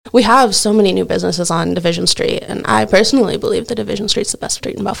We have so many new businesses on Division Street, and I personally believe that Division Street's the best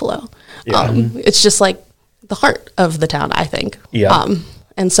street in Buffalo. Yeah. It's just like the heart of the town, I think. Yeah.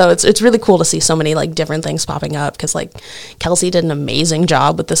 And so it's really cool to see so many like different things popping up, because like Kelsey did an amazing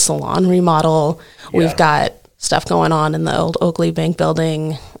job with the salon remodel. Yeah. We've got stuff going on in the old Oakley Bank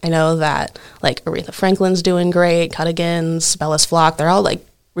building. I know that like Aretha Franklin's doing great, Cuttigans, Bella's Flock, they're all like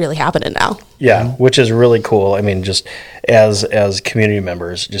really happening now. Yeah, which is really cool. I mean, just as community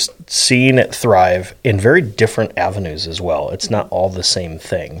members, just seeing it thrive in very different avenues as well. It's not all the same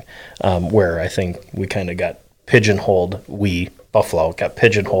thing, where I think we kind of got pigeonholed, Buffalo got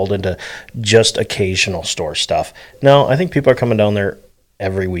pigeonholed into just occasional store stuff. No, I think people are coming down there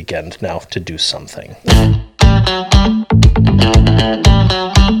every weekend now to do something.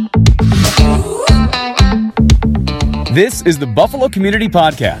 This is the Buffalo Community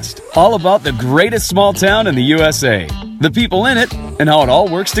Podcast, all about the greatest small town in the USA, the people in it, and how it all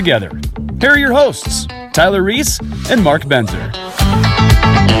works together. Here are your hosts, Tyler Reese and Mark Benzer.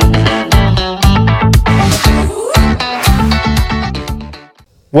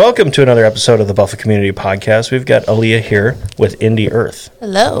 Welcome to another episode of the Buffalo Community Podcast. We've got Aaliyah here with Indie Earth.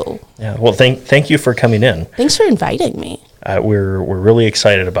 Hello. Yeah, well, thank you for coming in. Thanks for inviting me. We're really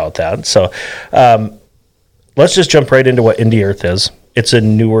excited about that. So let's just jump right into what Indie Earth is. It's a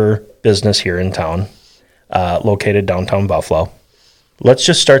newer business here in town, located downtown Buffalo. Let's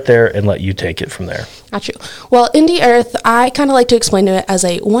just start there and let you take it from there. Got you. Well, Indie Earth, I kind of like to explain it as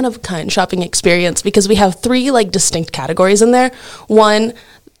a one-of-a-kind shopping experience, because we have three like distinct categories in there. One,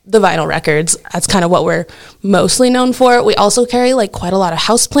 the vinyl records. That's kind of what we're mostly known for. We also carry like quite a lot of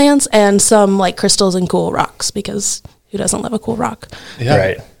houseplants and some like crystals and cool rocks, because who doesn't love a cool rock? Yeah.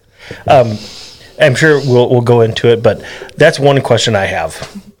 Right. I'm sure we'll go into it, but that's one question I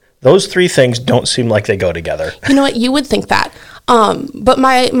have. Those three things don't seem like they go together. You know what? You would think that. But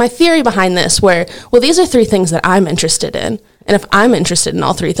my theory behind this these are three things that I'm interested in. And if I'm interested in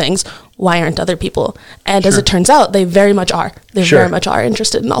all three things, why aren't other people? And as it turns out, they very much are. They very much are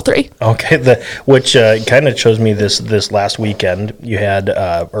interested in all three. Okay, which kind of shows me this last weekend you had,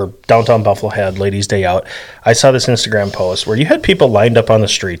 or downtown Buffalo had Ladies' Day Out. I saw this Instagram post where you had people lined up on the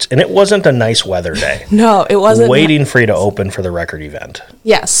streets, and it wasn't a nice weather day. No, it wasn't. Waiting for you to open for the record event.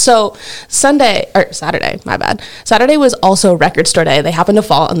 Yes, so Saturday, my bad. Saturday was also Record Store Day. They happen to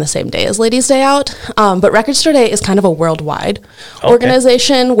fall on the same day as Ladies' Day Out. But Record Store Day is kind of a worldwide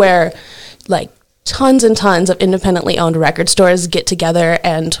organization where like tons and tons of independently owned record stores get together,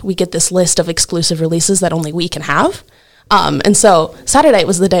 and we get this list of exclusive releases that only we can have. And so Saturday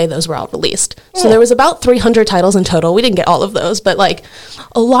was the day those were all released. So there was about 300 titles in total. We didn't get all of those, but like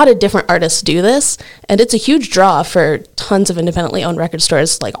a lot of different artists do this, and it's a huge draw for tons of independently owned record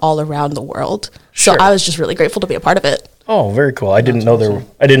stores like all around the world. So I was just really grateful to be a part of it. Oh, very cool. I didn't know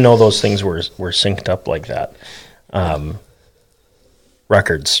those things were synced up like that.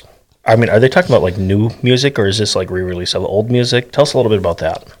 Records. I mean, are they talking about like new music, or is this like re-release of old music? Tell us a little bit about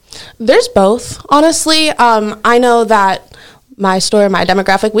that. There's both, honestly. I know that my store, my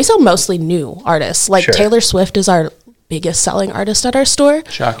demographic, we sell mostly new artists. Like Taylor Swift is our biggest selling artist at our store.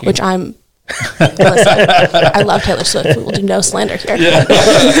 Shocking. Which listen, I love Taylor Swift. We will do no slander here. Yeah.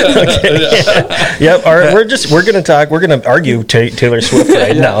 Yep. All right. We're gonna argue Taylor Swift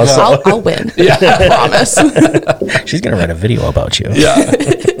right now. So. I'll win. Yeah. I promise. She's gonna write a video about you. Yeah.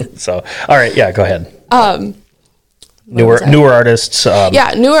 So, all right. Yeah. Go ahead. Newer artists.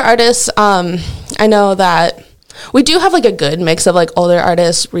 Newer artists. I know that we do have like a good mix of like older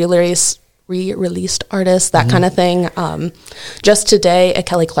artists, re-released artists, that kind of thing. Just today, a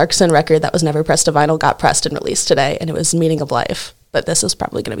Kelly Clarkson record that was never pressed to vinyl got pressed and released today, and it was Meaning of Life. But this is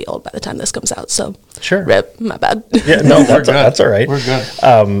probably going to be old by the time this comes out, so rip, my bad. Yeah, no, that's all right. We're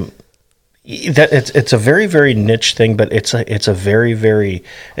good. It's a very, very niche thing, but it's a very, very,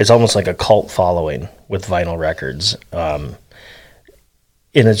 it's almost like a cult following with vinyl records, and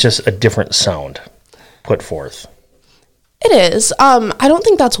it's just a different sound put forth. It is. I don't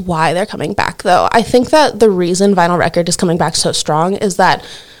think that's why they're coming back, though. I think that the reason vinyl record is coming back so strong is that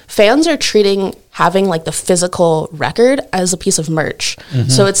fans are treating having like the physical record as a piece of merch. Mm-hmm.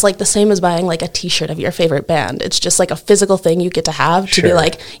 So it's like the same as buying like a t-shirt of your favorite band. It's just like a physical thing you get to have to be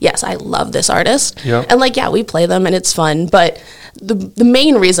like, yes, I love this artist. Yep. And like, yeah, we play them and it's fun. But the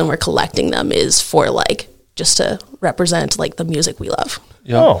main reason we're collecting them is for like just to represent like the music we love.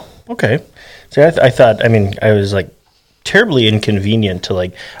 Yep. Oh, okay. So I thought, I was like terribly inconvenient to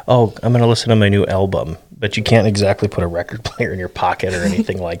like, oh, I'm going to listen to my new album. But you can't exactly put a record player in your pocket or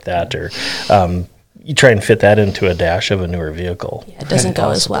anything like that. Or you try and fit that into a dash of a newer vehicle. Yeah, it doesn't go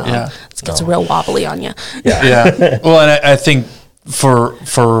as well. Yeah. It gets real wobbly on you. Yeah. Well, and I think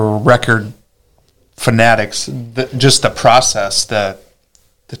for record fanatics, just the process, the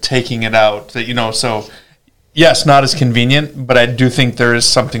taking it out, so yes, not as convenient, but I do think there is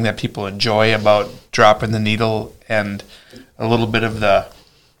something that people enjoy about dropping the needle and a little bit of the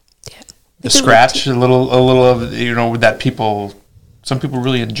scratch, a little of that some people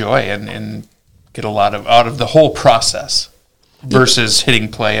really enjoy and get a lot of out of the whole process versus hitting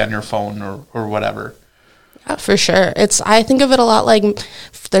play on your phone or whatever. Yeah, for sure. I think of it a lot like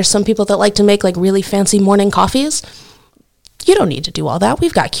there's some people that like to make like really fancy morning coffees. You don't need to do all that.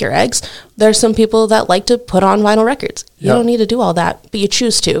 We've got Keurigs. There's some people that like to put on vinyl records. You don't need to do all that, but you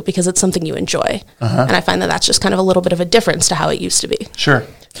choose to because it's something you enjoy. And I find that that's just kind of a little bit of a difference to how it used to be. Sure.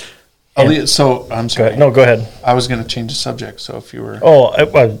 So I'm sorry. No, go ahead. I was going to change the subject. So if you were, well,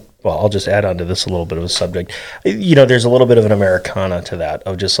 I'll just add on to this a little bit of a subject. There's a little bit of an Americana to that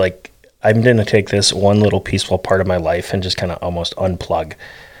of just like I'm going to take this one little peaceful part of my life and just kind of almost unplug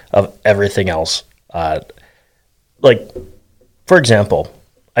of everything else. For example,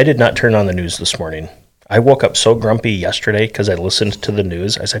 I did not turn on the news this morning. I woke up so grumpy yesterday because I listened to the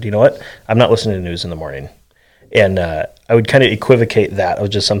news. I said, you know what? I'm not listening to the news in the morning. And I would kind of equivocate that. It was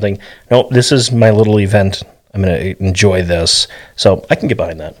just something, no, this is my little event. I'm going to enjoy this. So I can get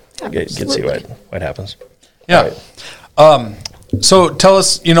behind that. Get see what happens. Yeah. Right. So tell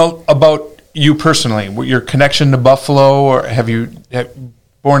us, about you personally, your connection to Buffalo, or have you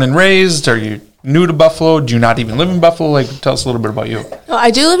born and raised? Are you new to Buffalo? Do you not even live in Buffalo? Tell us a little bit about you. No,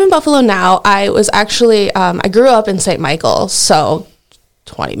 I do live in Buffalo now. I was actually, I grew up in St. Michael, so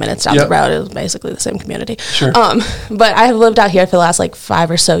 20 minutes down the road. It was basically the same community. Sure. But I have lived out here for the last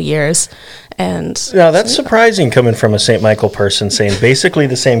 5 or so years. And now that's surprising coming from a St. Michael person saying basically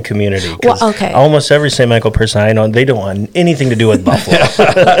the same community. Well, okay. Almost every St. Michael person I know, they don't want anything to do with Buffalo.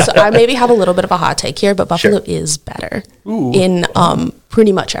 So I maybe have a little bit of a hot take here, but Buffalo is better in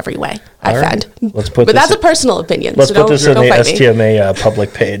pretty much every way, I find. But that's a personal opinion. Let's put this in the STMA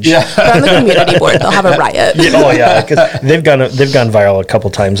public page. Yeah. They're on the community board. They'll have a riot. Because they've gone viral a couple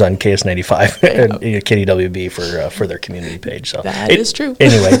times on KS95 and KDWB for their community page. So that is true.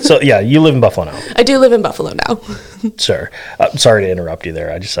 Anyway, so you live in Buffalo now. I do live in Buffalo now. Sure. Sorry to interrupt you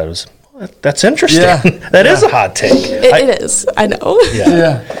there. I just thought it was, that's interesting. Yeah. That is a hot take. It is. I know.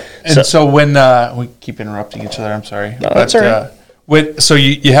 Yeah. And so when, we keep interrupting each other, I'm sorry. No, that's all right. So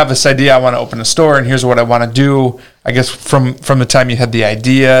you have this idea, I want to open a store, and here's what I want to do. I guess from the time you had the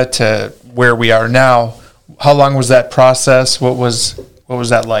idea to where we are now, how long was that process? What was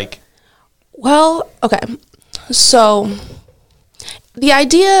that like? Well, okay. So the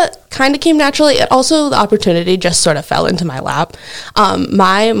idea kind of came naturally. It also, the opportunity just sort of fell into my lap.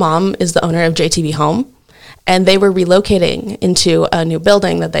 My mom is the owner of JTB Home, and they were relocating into a new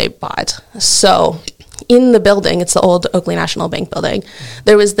building that they bought. So in the building, it's the old Oakley National Bank building,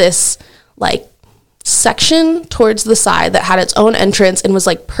 there was this section towards the side that had its own entrance and was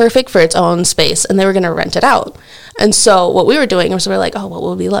perfect for its own space, and they were going to rent it out. And so what we were doing was we were like, oh,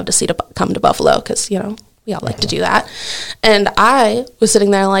 well, we'd love to see to come to Buffalo because, we all like to do that. And I was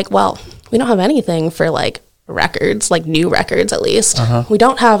sitting there well, we don't have anything for records, new records at least. We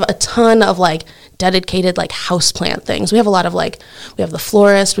don't have a ton of dedicated houseplant things. We have a lot of we have the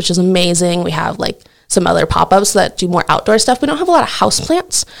Florist, which is amazing. We have some other pop-ups that do more outdoor stuff. We don't have a lot of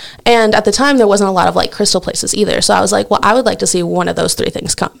houseplants. And at the time, there wasn't a lot of crystal places either. So I was well, I would like to see one of those three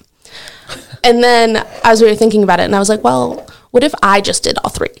things come. And then as we were thinking about it, and I was well, what if I just did all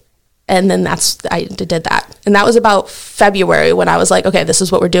three? And then I did that. And that was about February when I was okay, this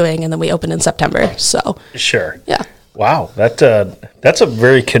is what we're doing. And then we opened in September. So sure. Yeah. Wow, that's a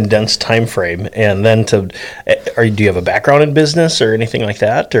very condensed time frame. And then do you have a background in business or anything like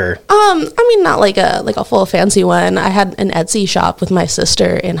that, or? I mean, not a full fancy one. I had an Etsy shop with my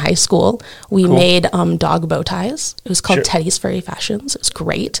sister in high school. We made dog bow ties. It was called Teddy's Furry Fashions. It was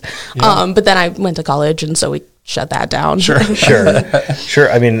great. Yeah. But then I went to college, and so we shut that down. Sure.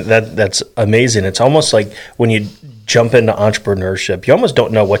 I mean, that's amazing. It's almost like when you jump into entrepreneurship, you almost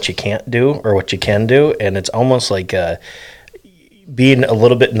don't know what you can't do or what you can do, and it's almost like being a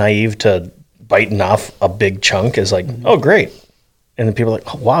little bit naive to biting off a big chunk is oh, great. And then people are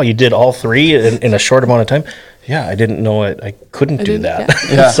oh, wow, you did all three in a short amount of time. Yeah, I didn't know it. I couldn't do that.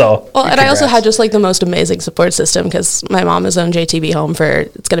 Yeah. So, well, and I also had just the most amazing support system because my mom has owned JTB Home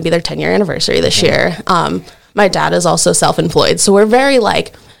it's going to be their 10-year anniversary this year. My dad is also self-employed, so we're very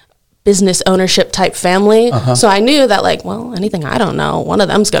business ownership type family. So I knew that well, anything I don't know, one of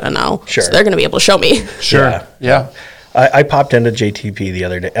them's going to know. Sure. So they're going to be able to show me. Sure. Yeah. I popped into JTP the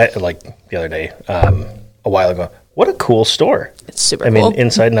other day, a while ago. what a cool store. It's super I cool. mean,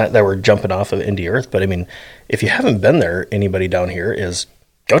 inside, not that we're jumping off of Indie Earth, but I mean, if you haven't been there, anybody down here is,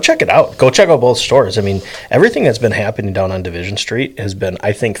 go check it out. Go check out both stores. I mean, everything that's been happening down on Division Street has been,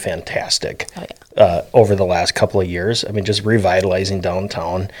 I think, fantastic over the last couple of years. I mean, just revitalizing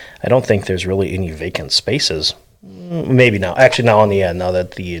downtown. I don't think there's really any vacant spaces. Maybe now. Actually, now on the end, now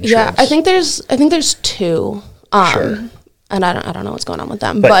that the insurance. Yeah, I think there's two. Sure. And I don't know what's going on with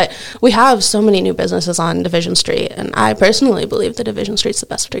them, but we have so many new businesses on Division Street, and I personally believe that Division Street's the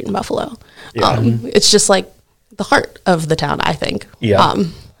best street in Buffalo. Yeah. It's just like the heart of the town, I think. Yeah.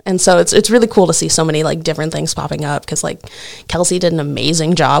 And so it's really cool to see so many like different things popping up, because like Kelsey did an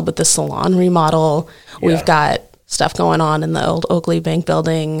amazing job with the salon remodel. Yeah. We've got stuff going on in the old Oakley Bank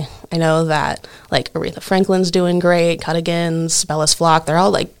building. I know that like Aretha Franklin's doing great, Cuttigans, Bella's Flock, they're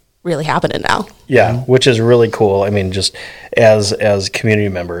all like really happening now. Yeah, which is really cool. I mean, just as community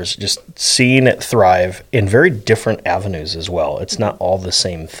members, just seeing it thrive in very different avenues as well. It's not all the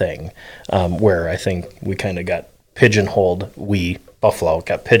same thing, where I think we kind of got pigeonholed, Buffalo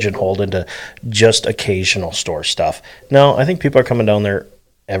got pigeonholed into just occasional store stuff. No, I think people are coming down there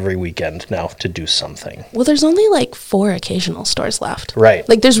every weekend now to do something. Well, there's only like 4 occasional stores left. Right.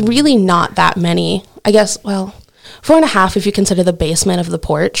 Like there's really not that many. I guess, well, 4.5 if you consider the basement of the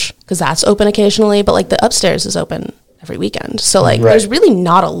porch, because that's open occasionally, but like the upstairs is open every weekend. So like there's really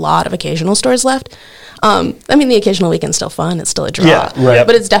not a lot of occasional stores left. I mean, the occasional weekend's still fun. It's still a draw. Yeah, right.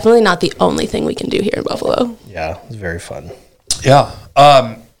 But it's definitely not the only thing we can do here in Buffalo. Yeah, it's very fun. Yeah.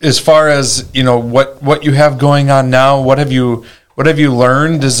 As far as, you know, what you have going on now, what have you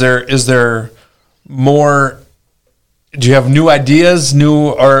learned? Is there more, do you have new ideas,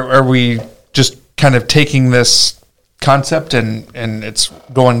 or are we just kind of taking this concept and it's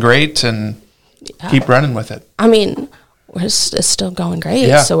going great and keep running with it? I mean, it's still going great,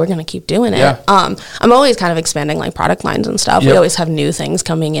 Yeah. so we're going to keep doing it. Yeah. I'm always kind of expanding like product lines and stuff. Yep. We always have new things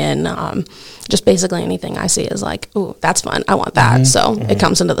coming in. Just basically anything I see is like, ooh, that's fun. I want that. So it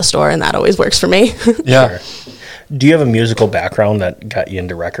comes into the store, and that always works for me. Yeah. Sure. Do you have a musical background that got you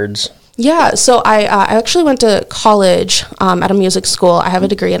into records? Yeah, so I actually went to college at a music school. I have a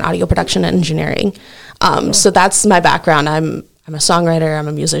degree in audio production and engineering. So that's my background. I'm a songwriter, I'm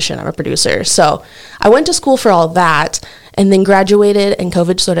a musician, I'm a producer. So I went to school for all that, and then graduated, and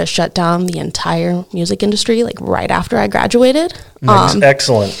COVID sort of shut down the entire music industry like right after I graduated.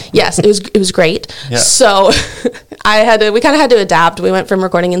 Excellent. Yes, it was great. Yeah. So we kind of had to adapt. We went from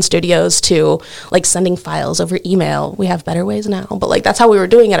recording in studios to like sending files over email. We have better ways now, but like that's how we were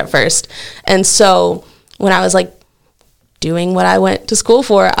doing it at first. And so when I was like doing what I went to school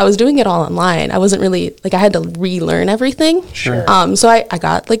for, I was doing it all online. I wasn't really like, I had to relearn everything. Sure. So I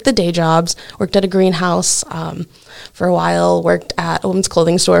got like the day jobs, worked at a greenhouse for a while, worked at a women's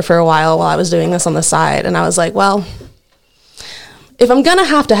clothing store for a while I was doing this on the side. And I was like, well, if I'm going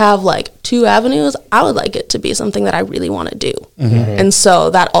to have like 2 avenues, I would like it to be something that I really want to do. Mm-hmm. And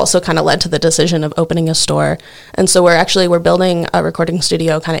so that also kind of led to the decision of opening a store. And so we're building a recording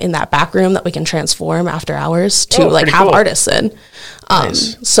studio kind of in that back room that we can transform after hours to like have cool. artists in.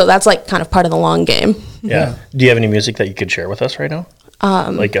 Nice. So that's like kind of part of the long game. Yeah. Do you have any music that you could share with us right now?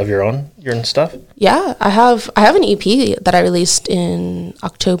 Like of your own stuff? Yeah, I have an EP that I released in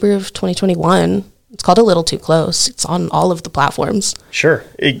October of 2021. It's called A Little Too Close. It's on all of the platforms. Sure.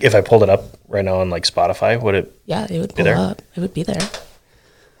 If I pulled it up right now on like Spotify, would it? Yeah, it would be there? up. It would be there.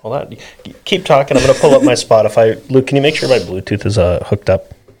 Hold on. Keep talking. I'm going to pull up my Spotify. Luke, can you make sure my Bluetooth is hooked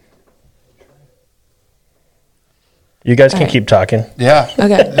up? You guys can keep talking. Yeah.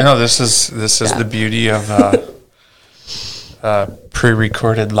 Okay. No, this is the beauty of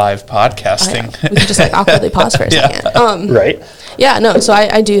pre-recorded live podcasting. We could just like awkwardly pause for a second. Right. Yeah, no, so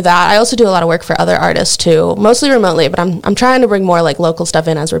I do that. I also do a lot of work for other artists too, mostly remotely, but I'm trying to bring more like local stuff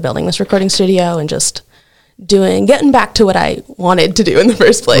in as we're building this recording studio and just getting back to what I wanted to do in the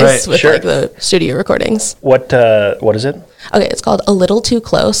first place with like the studio recordings. What is it? Okay, it's called A Little Too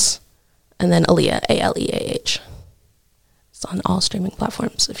Close, and then Aleah, Aleah. It's on all streaming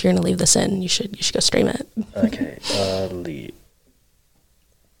platforms. If you're going to leave this in, you should go stream it. Okay,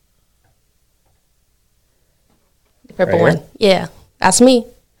 Purple right one. Yeah, that's me.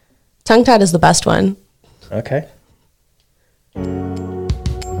 Tongue Tied is the best one. Okay. Give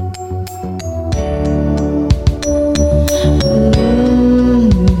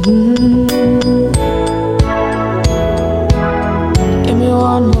me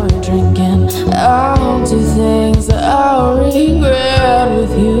one more drink and I'll do things that I'll regret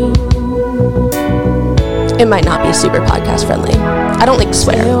with you. It might not be super podcast friendly. I don't like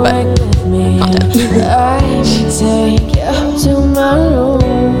swear, but content. I take you to my room.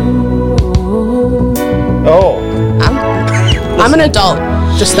 Oh, I'm an adult.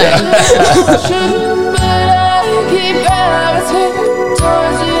 Just saying. But I keep gravitating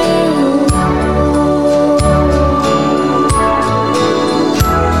towards you.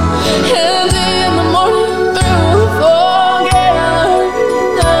 And in the morning through forgetting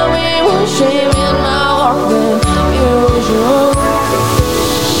that we were shaming my walk then usual.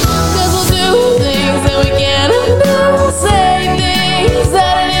 'Cause we'll do things that we can't undo, say things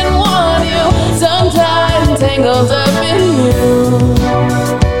that I didn't want you, sometimes tangled up in you.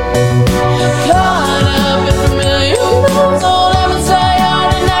 Caught up in a million moves, hold up and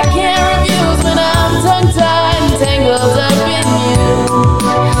tired, and I can't refuse when I'm tongue-tied and tangled up in you.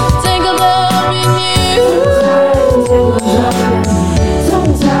 Tangled up in you.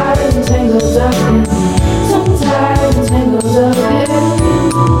 Tongue-tied and tangled up in you. Tongue-tied and tangled up in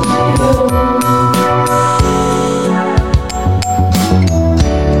you.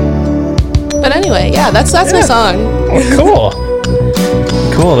 But anyway, yeah, that's my song. Oh, cool.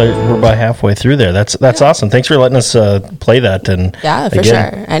 Cool. We're about halfway through there. That's awesome. Thanks for letting us play that. And Yeah, for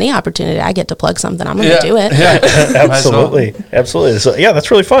again, sure. Any opportunity I get to plug something, I'm going to do it. Yeah, Absolutely. Absolutely. So, yeah, that's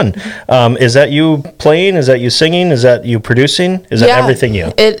really fun. Is that you playing? Is that you singing? Is that you producing? Is that everything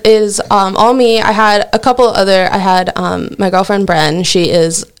you? It is all me. I had a couple other, my girlfriend Bren, she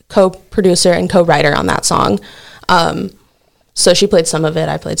is co-producer and co-writer on that song. So she played some of it,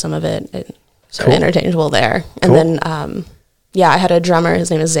 I played some of it. So Cool. interchangeable there. And Cool. then, I had a drummer,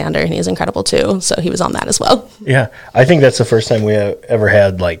 his name is Xander, and he's incredible too. So he was on that as well. Yeah. I think that's the first time we ever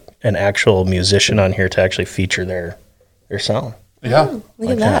had like an actual musician on here to actually feature their sound. Yeah. Look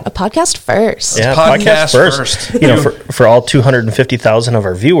at that. A podcast first. Yeah, Podcast podcast first. You know, for all 250,000 of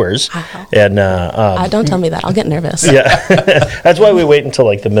our viewers, Wow. and Don't tell me that. I'll get nervous. yeah, that's why we wait until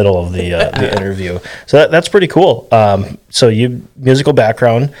like the middle of the interview. So that's pretty cool. So you musical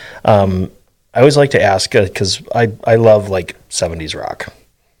background. I always like to ask because I love like 70s rock.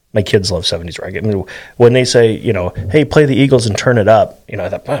 My kids love 70s rock. I mean, when they say, hey, play the Eagles and turn it up, I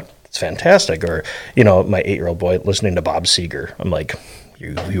thought, wow, it's fantastic. Or, my 8-year-old boy listening to Bob Seger. I'm like,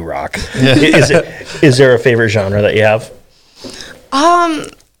 you rock. Is there a favorite genre that you have?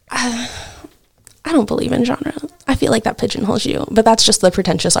 I don't believe in genre. I feel like that pigeonholes you, but that's just the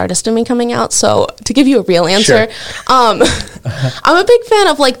pretentious artist in me coming out. So to give you a real answer, Sure. I'm a big fan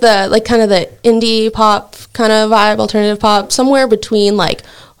of kind of the indie pop kind of vibe, alternative pop, somewhere between like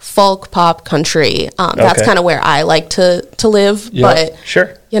folk, pop, country. That's Okay. kind of where I like to live. Yeah. But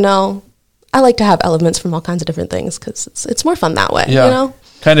Sure. I like to have elements from all kinds of different things because it's more fun that way. Yeah.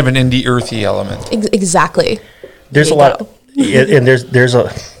 Kind of an indie earthy element. Exactly. There's a There you lot, go. and there's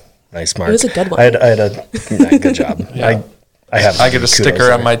a nice mark. It was a good one. I had a good job. Yeah. I I get a sticker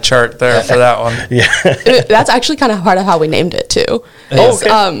on my chart there for that one. That's actually kind of part of how we named it too.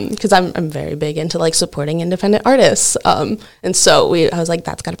 Oh, Because I'm very big into like supporting independent artists. And so I was like,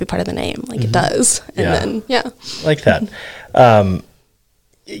 that's got to be part of the name. Like it does. And Yeah. then, yeah. like that.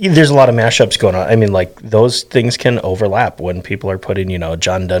 There's a lot of mashups going on. I mean, like those things can overlap when people are putting,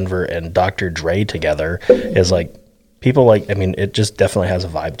 John Denver and Dr. Dre together. Is like people like. I mean, it just definitely has a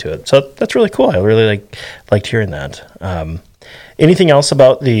vibe to it. So that's really cool. I really liked hearing that. Anything else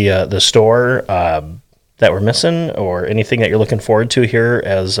about the store that we're missing, or anything that you're looking forward to here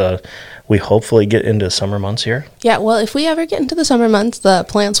as we hopefully get into summer months here? Yeah, well, if we ever get into the summer months, the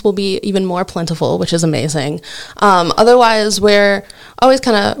plants will be even more plentiful, which is amazing. Otherwise, we're always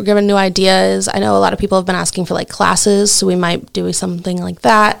kind of giving new ideas. I know a lot of people have been asking for like classes, so we might do something like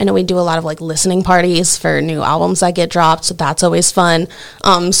that. I know we do a lot of like listening parties for new albums that get dropped, so that's always fun.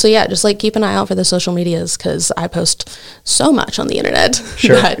 So yeah, just like keep an eye out for the social medias because I post so much on the internet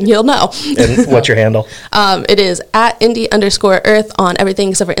Sure. that you'll know. And what's your handle? It is at indie_earth on everything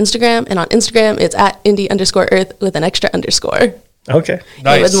except for Instagram. And on Instagram, it's at indie_earth with an extra underscore. Okay. They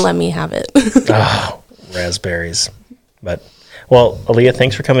Nice. wouldn't let me have it. Oh, raspberries. But, well, Aaliyah,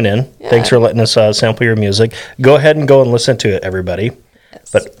 thanks for coming in. Thanks for letting us sample your music. Go ahead and go and listen to it, everybody. Yes.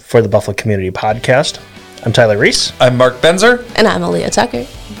 But for the Buffalo Community Podcast, I'm Tyler Reese. I'm Mark Benzer. And I'm Aaliyah Tucker.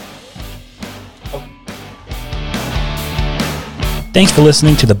 Thanks for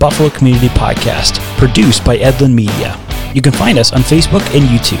listening to the Buffalo Community Podcast, produced by Edlin Media. You can find us on Facebook and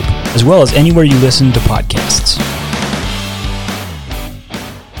YouTube, as well as anywhere you listen to podcasts.